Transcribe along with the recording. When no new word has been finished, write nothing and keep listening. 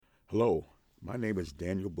Hello, my name is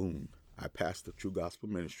Daniel Boone. I pastor True Gospel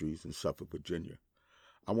Ministries in Suffolk, Virginia.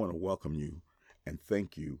 I want to welcome you and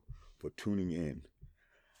thank you for tuning in.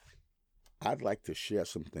 I'd like to share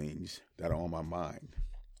some things that are on my mind.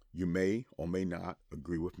 You may or may not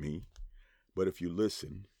agree with me, but if you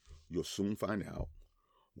listen, you'll soon find out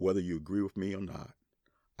whether you agree with me or not.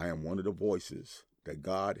 I am one of the voices that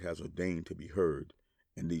God has ordained to be heard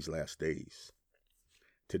in these last days.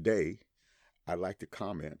 Today, I'd like to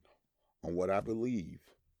comment on what I believe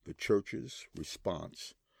the church's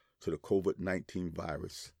response to the COVID-19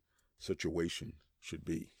 virus situation should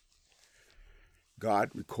be.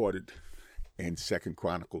 God recorded in 2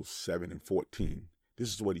 Chronicles 7:14,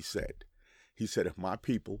 this is what he said. He said, if my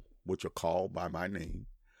people, which are called by my name,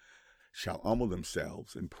 shall humble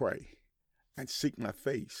themselves and pray and seek my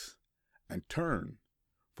face and turn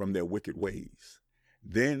from their wicked ways,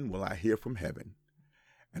 then will I hear from heaven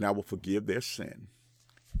and I will forgive their sin.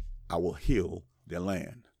 I will heal their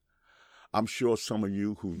land. I'm sure some of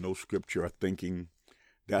you who know Scripture are thinking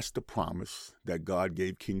that's the promise that God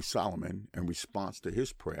gave King Solomon in response to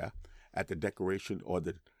his prayer at the decoration or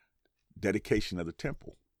the dedication of the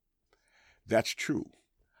temple. That's true.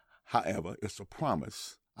 However, it's a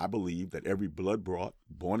promise, I believe, that every blood-bought,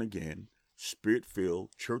 born-again,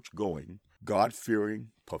 spirit-filled, church-going,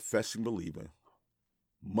 God-fearing, professing believer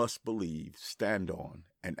must believe, stand on,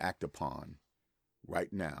 and act upon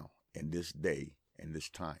right now, in this day, in this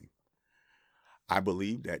time. I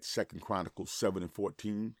believe that 2 Chronicles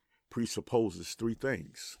 7:14 presupposes three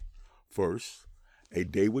things. First, a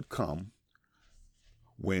day would come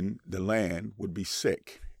when the land would be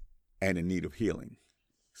sick and in need of healing.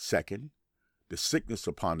 Second, the sickness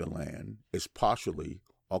upon the land is partially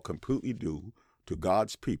or completely due to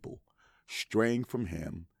God's people straying from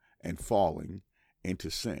him and falling into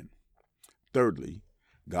sin. Thirdly,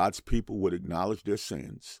 God's people would acknowledge their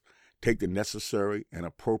sins, take the necessary and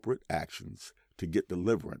appropriate actions to get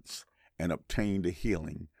deliverance and obtain the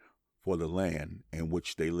healing for the land in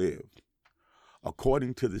which they live.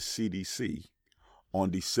 According to the CDC, on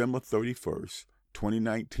December 31st,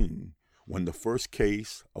 2019, when the first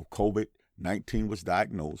case of COVID-19 was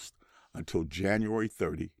diagnosed, until January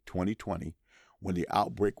 30, 2020, when the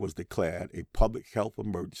outbreak was declared a public health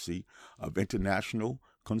emergency of international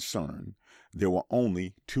concern, there were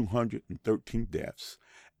only 213 deaths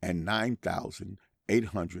and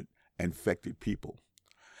 9,800 infected people.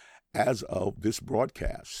 As of this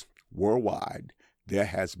broadcast, worldwide, there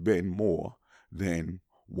has been more than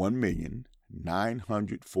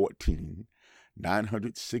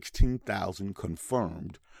 1,916,000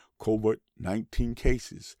 confirmed COVID-19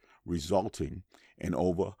 cases, resulting in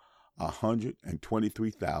over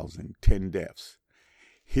 123,010 deaths.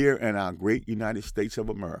 Here in our great United States of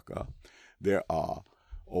America, there are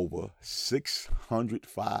over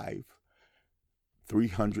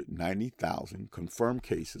 390,000 confirmed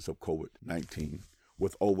cases of COVID-19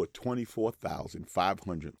 with over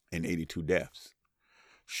 24,582 deaths.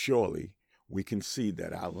 Surely, we can see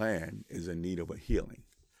that our land is in need of a healing.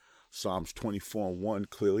 Psalms 24:1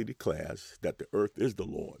 clearly declares that the earth is the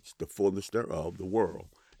Lord's, the fullness thereof, the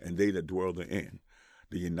world, and they that dwell therein.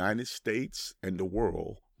 The United States and the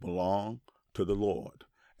world belong to the Lord.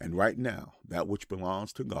 And right now, that which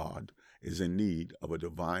belongs to God is in need of a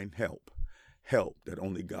divine help that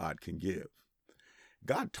only God can give.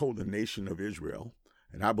 God told the nation of Israel,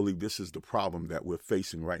 and I believe this is the problem that we're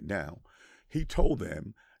facing right now, he told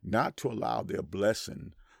them not to allow their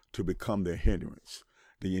blessing to become their hindrance.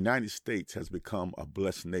 The United States has become a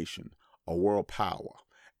blessed nation, a world power,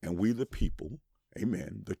 and we the people,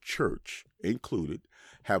 amen, the church included,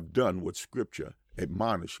 have done what Scripture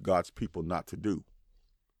admonished God's people not to do.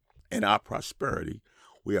 In our prosperity,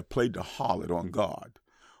 we have played the harlot on God.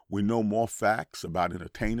 We know more facts about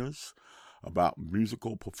entertainers, about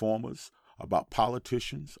musical performers, about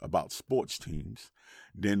politicians, about sports teams,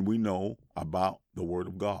 than we know about the Word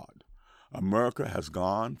of God. America has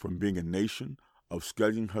gone from being a nation of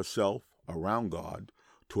scheduling herself around God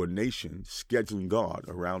to a nation scheduling God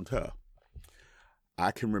around her.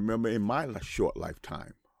 I can remember in my short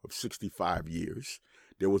lifetime of 65 years,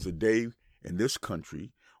 there was a day in this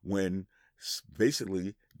country when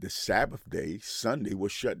basically the Sabbath day, Sunday,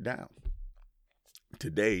 was shut down.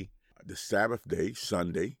 Today, the Sabbath day,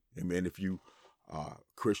 Sunday, amen, if you are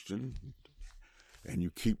Christian and you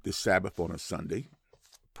keep the Sabbath on a Sunday,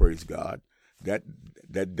 praise God, that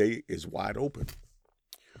day is wide open.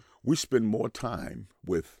 We spend more time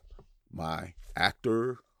with my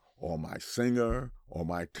actor or my singer or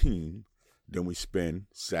my team than we spend,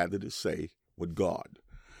 sadly to say, with God.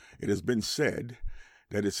 It has been said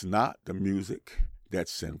that it's not the music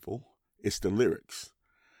that's sinful, it's the lyrics.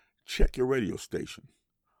 check your radio station.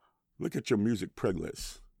 Look at your music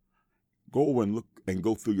playlist. Go over and look and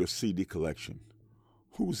go through your CD collection.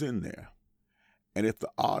 Who's in there? And if the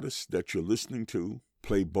artists that you're listening to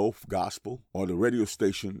play both gospel, or the radio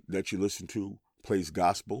station that you listen to plays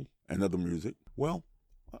gospel and other music, well,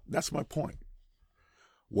 that's my point.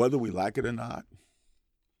 Whether we like it or not,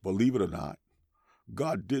 believe it or not,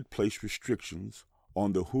 God did place restrictions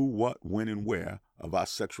on the who, what, when, and where of our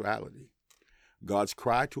sexuality. God's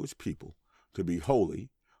cry to his people to be holy,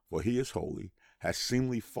 for he is holy, has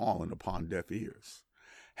seemingly fallen upon deaf ears.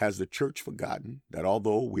 Has the church forgotten that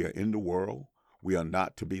although we are in the world, we are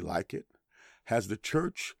not to be like it? Has the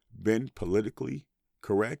church been politically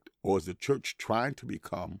correct, or is the church trying to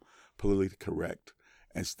become politically correct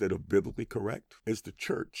instead of biblically correct? Is the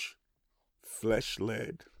church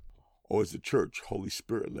flesh-led, or is the church Holy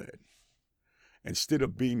Spirit-led? Instead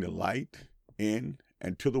of being the light in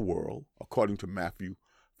and to the world, according to Matthew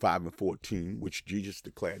 5:14, which Jesus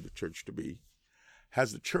declared the church to be,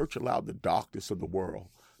 has the church allowed the darkness of the world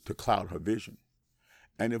to cloud her vision?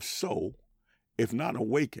 And if so, if not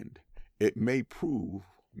awakened, it may prove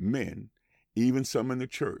men, even some in the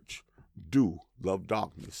church, do love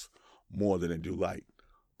darkness more than they do light,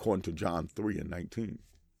 according to John 3:19.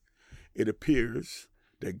 It appears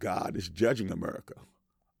that God is judging America.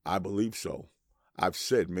 I believe so. I've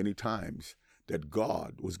said many times that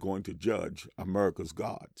God was going to judge America's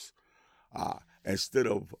gods. Instead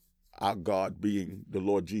of our God being the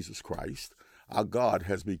Lord Jesus Christ, our God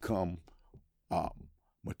has become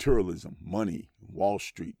materialism, money, Wall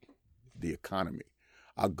Street, the economy.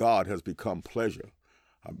 Our God has become pleasure,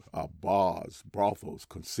 bars, brothels,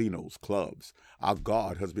 casinos, clubs. Our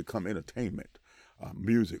God has become entertainment,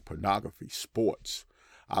 music, pornography, sports.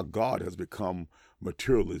 Our God has become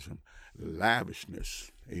materialism,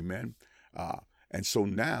 lavishness. Amen. And so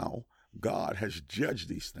now God has judged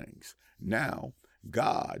these things. Now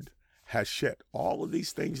God has shed all of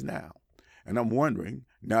these things now. And I'm wondering,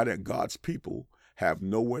 now that God's people have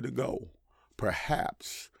nowhere to go,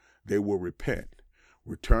 perhaps they will repent,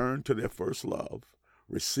 return to their first love,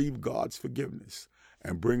 receive God's forgiveness,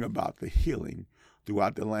 and bring about the healing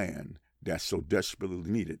throughout the land that's so desperately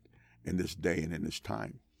needed in this day and in this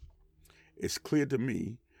time. It's clear to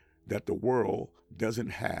me that the world doesn't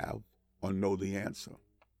have or know the answer.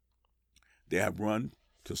 They have run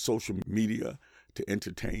to social media to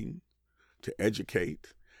entertain, to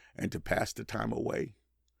educate, and to pass the time away.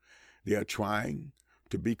 They are trying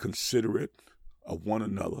to be considerate of one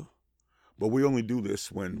another, but we only do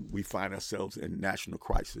this when we find ourselves in national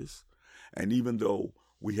crisis. And even though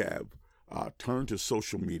we have turned to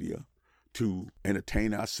social media to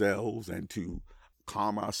entertain ourselves and to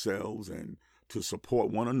calm ourselves and to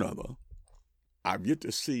support one another, I've yet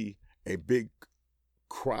to see a big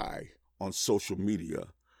cry on social media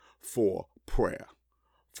for prayer,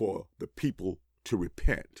 for the people to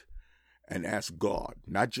repent and ask God,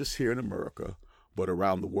 not just here in America, but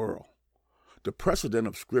around the world. The precedent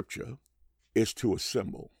of Scripture is to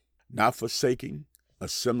assemble, not forsaking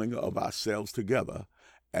assembling of ourselves together,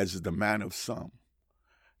 as is the manner of some.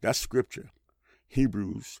 That's Scripture,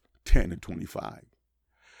 Hebrews 10:25.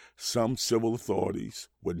 Some civil authorities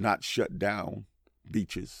would not shut down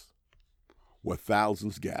beaches where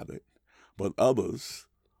thousands gathered, but others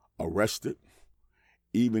arrested,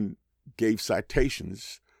 even gave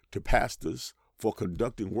citations to pastors for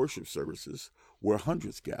conducting worship services where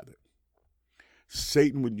hundreds gathered.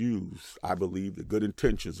 Satan would use, I believe, the good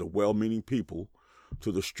intentions of well-meaning people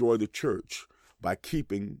to destroy the church by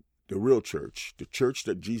keeping the real church, the church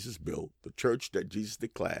that Jesus built, the church that Jesus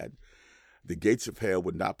declared the gates of hell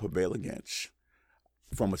would not prevail against,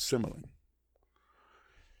 from assembling.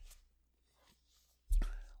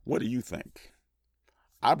 What do you think?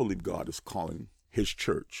 I believe God is calling his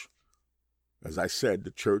church, as I said, the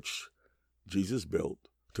church Jesus built,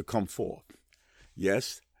 to come forth.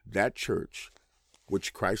 Yes, that church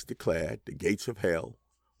which Christ declared the gates of hell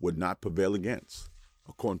would not prevail against,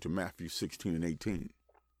 according to Matthew 16:18.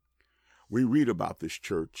 We read about this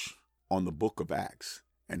church on the book of Acts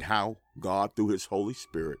and how God, through his Holy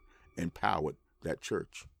Spirit, empowered that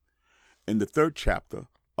church. In the 3rd chapter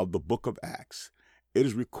of the book of Acts, it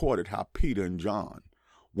is recorded how Peter and John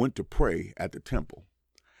went to pray at the temple.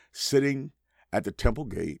 Sitting at the temple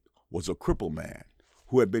gate was a crippled man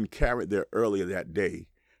who had been carried there earlier that day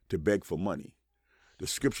to beg for money. The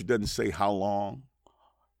scripture doesn't say how long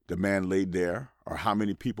the man laid there or how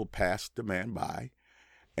many people passed the man by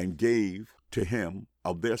and gave to him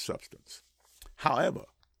of their substance. However,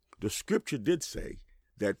 the scripture did say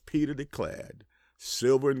that Peter declared,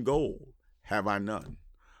 "Silver and gold have I none,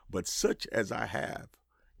 but such as I have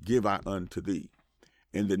give I unto thee.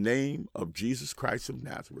 In the name of Jesus Christ of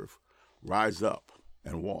Nazareth, rise up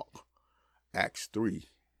and walk. Acts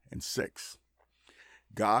 3:6.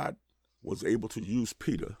 God was able to use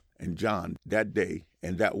Peter and John that day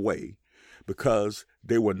and that way because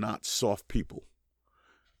they were not soft people,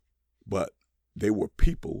 but they were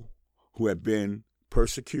people who had been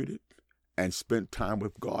persecuted and spent time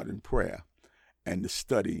with God in prayer and the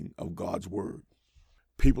studying of God's word.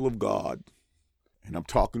 People of God, and I'm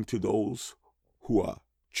talking to those who are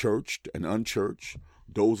churched and unchurched,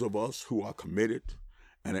 those of us who are committed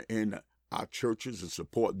and are in our churches and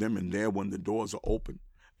support them in there when the doors are open,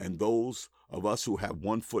 and those of us who have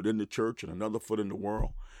one foot in the church and another foot in the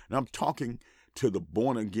world. And I'm talking to the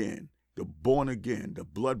born again, the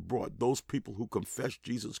blood-brought, those people who confess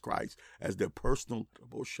Jesus Christ as their personal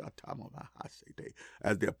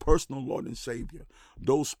Lord and Savior,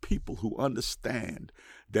 those people who understand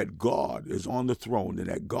that God is on the throne and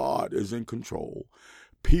that God is in control.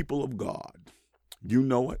 People of God, you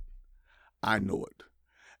know it, I know it.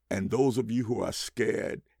 And those of you who are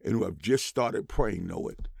scared and who have just started praying know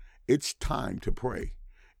it. It's time to pray.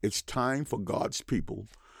 It's time for God's people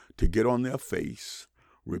to get on their face,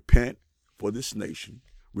 repent for this nation,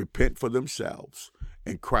 repent for themselves,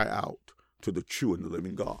 and cry out to the true and the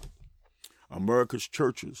living God. America's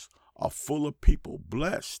churches are full of people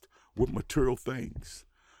blessed with material things,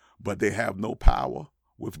 but they have no power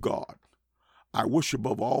with God. I wish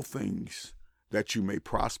above all things that you may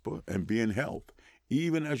prosper and be in health,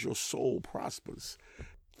 even as your soul prospers.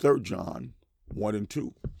 3 John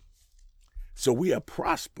 1:2. So we have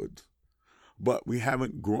prospered, but we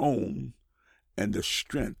haven't grown in the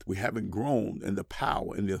strength. We haven't grown in the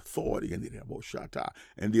power and the authority and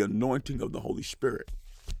the anointing of the Holy Spirit.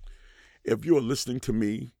 If you're listening to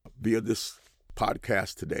me via this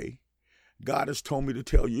podcast today, God has told me to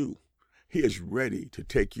tell you, He is ready to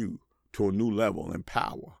take you to a new level in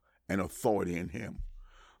power and authority in Him.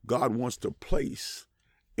 God wants to place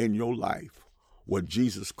in your life what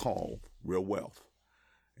Jesus called real wealth.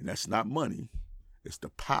 And that's not money. It's the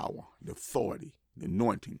power, the authority, the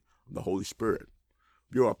anointing of the Holy Spirit.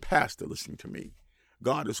 If you're a pastor listening to me,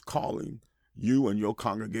 God is calling you and your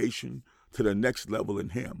congregation to the next level in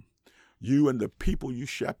Him. You and the people you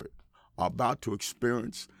shepherd are about to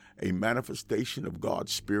experience a manifestation of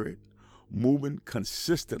God's Spirit, moving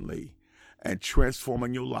consistently and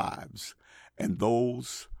transforming your lives and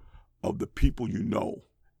those of the people you know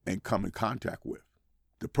and come in contact with.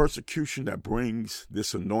 The persecution that brings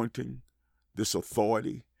this anointing, this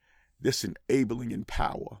authority, this enabling and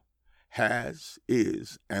power has,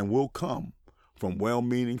 is, and will come from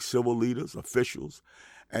well-meaning civil leaders, officials,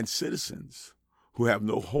 and citizens who have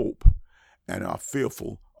no hope and are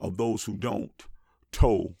fearful of those who don't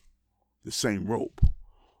toe the same rope,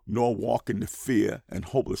 nor walk in the fear and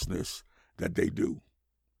hopelessness that they do.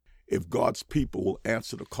 If God's people will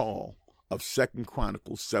answer the call of 2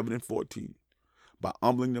 Chronicles 7:14 by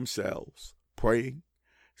humbling themselves, praying,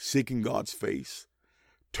 seeking God's face,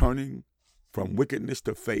 turning from wickedness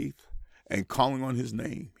to faith, and calling on His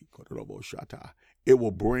name, it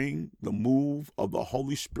will bring the move of the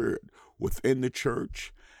Holy Spirit within the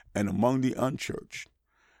church and among the unchurched.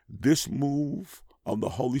 This move of the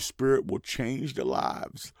Holy Spirit will change the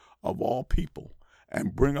lives of all people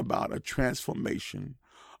and bring about a transformation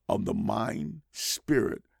of the mind,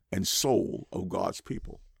 spirit, and soul of God's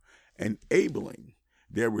people, enabling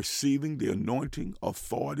their receiving the anointing,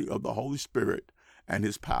 authority of the Holy Spirit and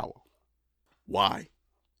His power. Why,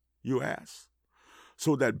 you ask?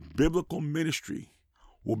 So that biblical ministry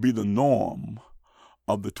will be the norm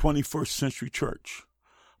of the 21st century church,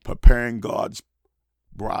 preparing God's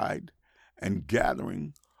bride and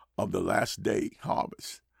gathering of the last day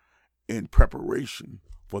harvest in preparation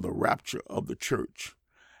for the rapture of the church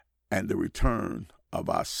and the return of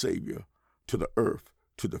our Savior to the earth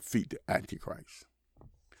to defeat the Antichrist.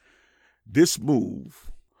 This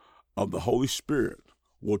move of the Holy Spirit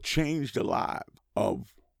will change the lives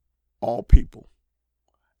of all people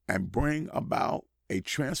and bring about a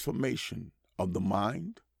transformation of the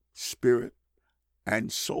mind, spirit,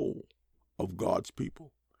 and soul of God's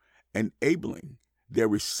people, enabling their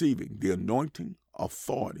receiving the anointing,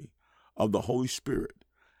 authority of the Holy Spirit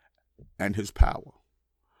and His power.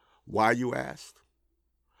 Why, you ask?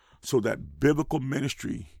 So that biblical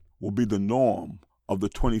ministry will be the norm of the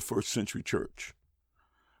 21st century church,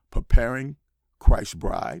 preparing Christ's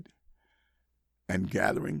bride and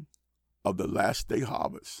gathering of the last day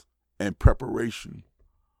harvest in preparation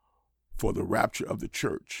for the rapture of the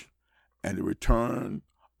church and the return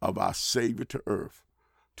of our Savior to earth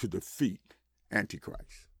to defeat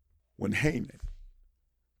Antichrist. When Haman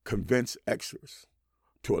convinced Xerxes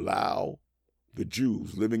to allow the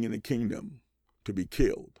Jews living in the kingdom to be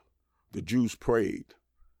killed, the Jews prayed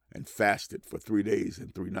and fasted for 3 days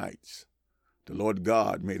and 3 nights. The Lord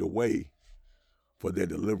God made a way for their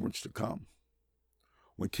deliverance to come.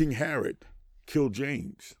 When King Herod killed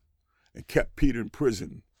James and kept Peter in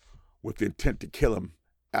prison with the intent to kill him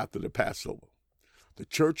after the Passover, the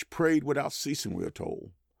church prayed without ceasing, we are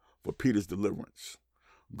told, for Peter's deliverance.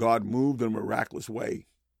 God moved in a miraculous way,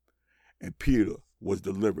 and Peter was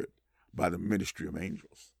delivered by the ministry of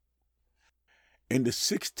angels. In the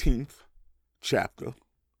 16th chapter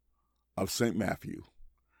of St. Matthew,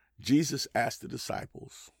 Jesus asked the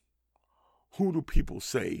disciples, "Who do people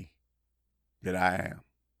say that I am?"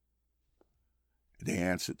 They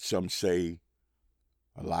answered, some say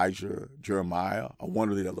Elijah, Jeremiah, or one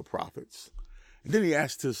of the other prophets. And then he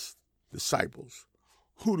asked his disciples,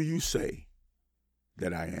 "Who do you say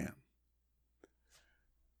that I am?"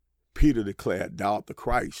 Peter declared, "Thou art the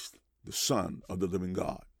Christ, the Son of the living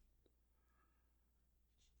God."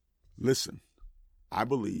 Listen, I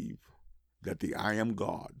believe that the I am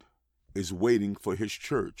God is waiting for his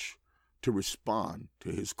church to respond to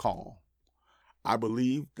his call. I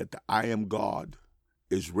believe that the I am God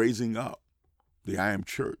is raising up the I am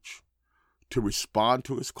church to respond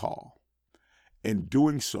to his call. In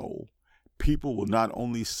doing so, people will not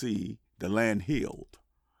only see the land healed,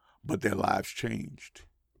 but their lives changed.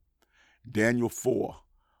 Daniel 4,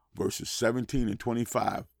 verses 17 and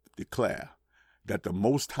 25 declare that the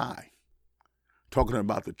Most High, talking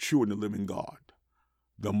about the true and the living God,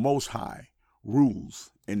 the Most High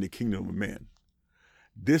rules in the kingdom of men.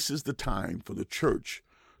 This is the time for the church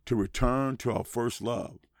to return to her first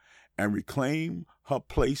love and reclaim her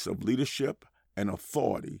place of leadership and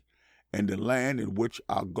authority in the land in which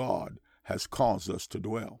our God has caused us to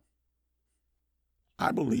dwell.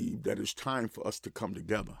 I believe that it's time for us to come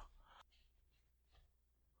together.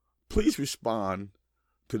 Please respond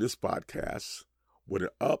to this podcast with an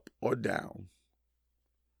up or down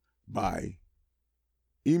by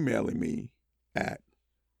emailing me at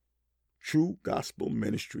True Gospel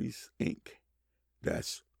Ministries, Inc.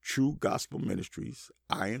 That's True Gospel Ministries,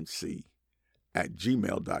 INC, at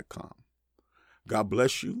gmail.com. God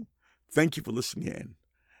bless you. Thank you for listening in,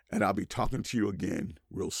 and I'll be talking to you again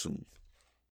real soon.